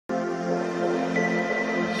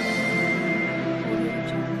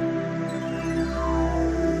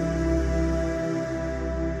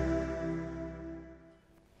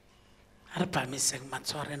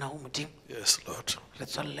Yes, Lord.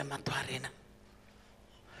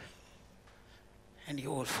 And you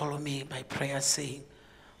will follow me by prayer saying,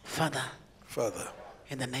 Father, Father,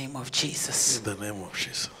 in the name of Jesus, in the name of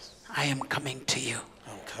Jesus, I am coming to you.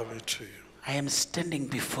 I'm coming to you. I am standing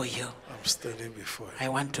before you. I'm standing before you. I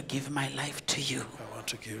want to give my life to you. I want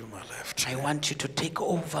to give you my life to I you. want you to take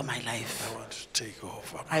over my life. I want to take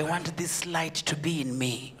over my I life. want this light to be in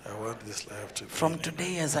me. I want this life to be From in me.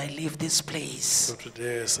 today as I leave this place, From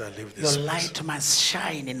today as I leave your this light must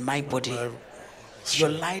shine in my body. Your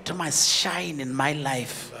light must shine in my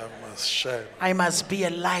life. must shine. I must be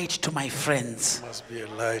a light to my friends. Must be a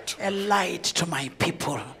light. A light to my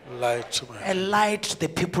people. Light to my A light to the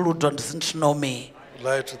people who don't know me.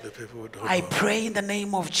 light to the people who don't I know. pray in the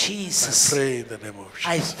name of Jesus. I pray in the name of Jesus.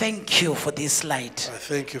 I thank you for this light. I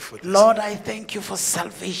thank you for this. Lord, I thank you for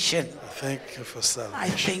salvation. I thank you for salvation. I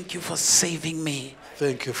thank you for saving me.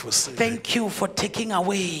 Thank you for saving. Thank you for taking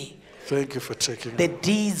away Thank you for taking the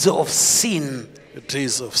deeds of sin the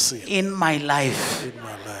deeds of sin in my life. in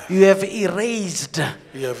my life. You have erased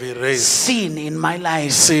You have erased sin in my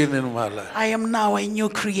life. sin in my life. I am now a new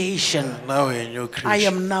creation. Now a new creation. I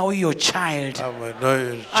am now your child.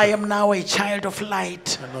 I am now a child of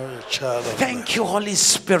light. I know a child of Thank light. you, Holy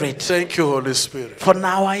Spirit. Thank you, Holy Spirit. For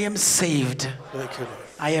now I am saved. Thank you, Lord.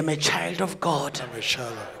 I am a child of God. I'm a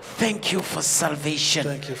child of God. Thank you for salvation.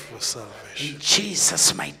 Thank you for salvation. In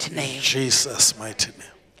Jesus' mighty name. In Jesus' mighty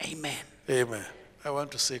name. Amen. Amen. I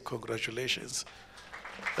want to say congratulations.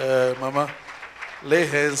 Mama, lay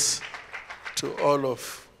hands to all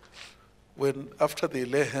of, after they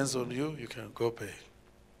lay hands on you, you can go back.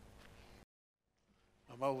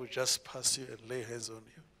 Mama will just pass you and lay hands on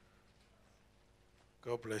you.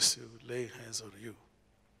 God bless you. Lay hands on you.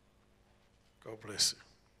 God bless you.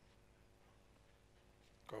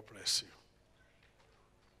 God bless you.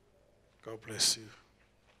 God bless you.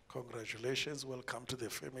 Congratulations. Welcome to the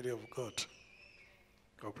family of God.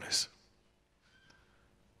 God bless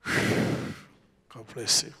you. God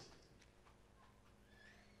bless you.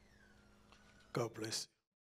 God bless you.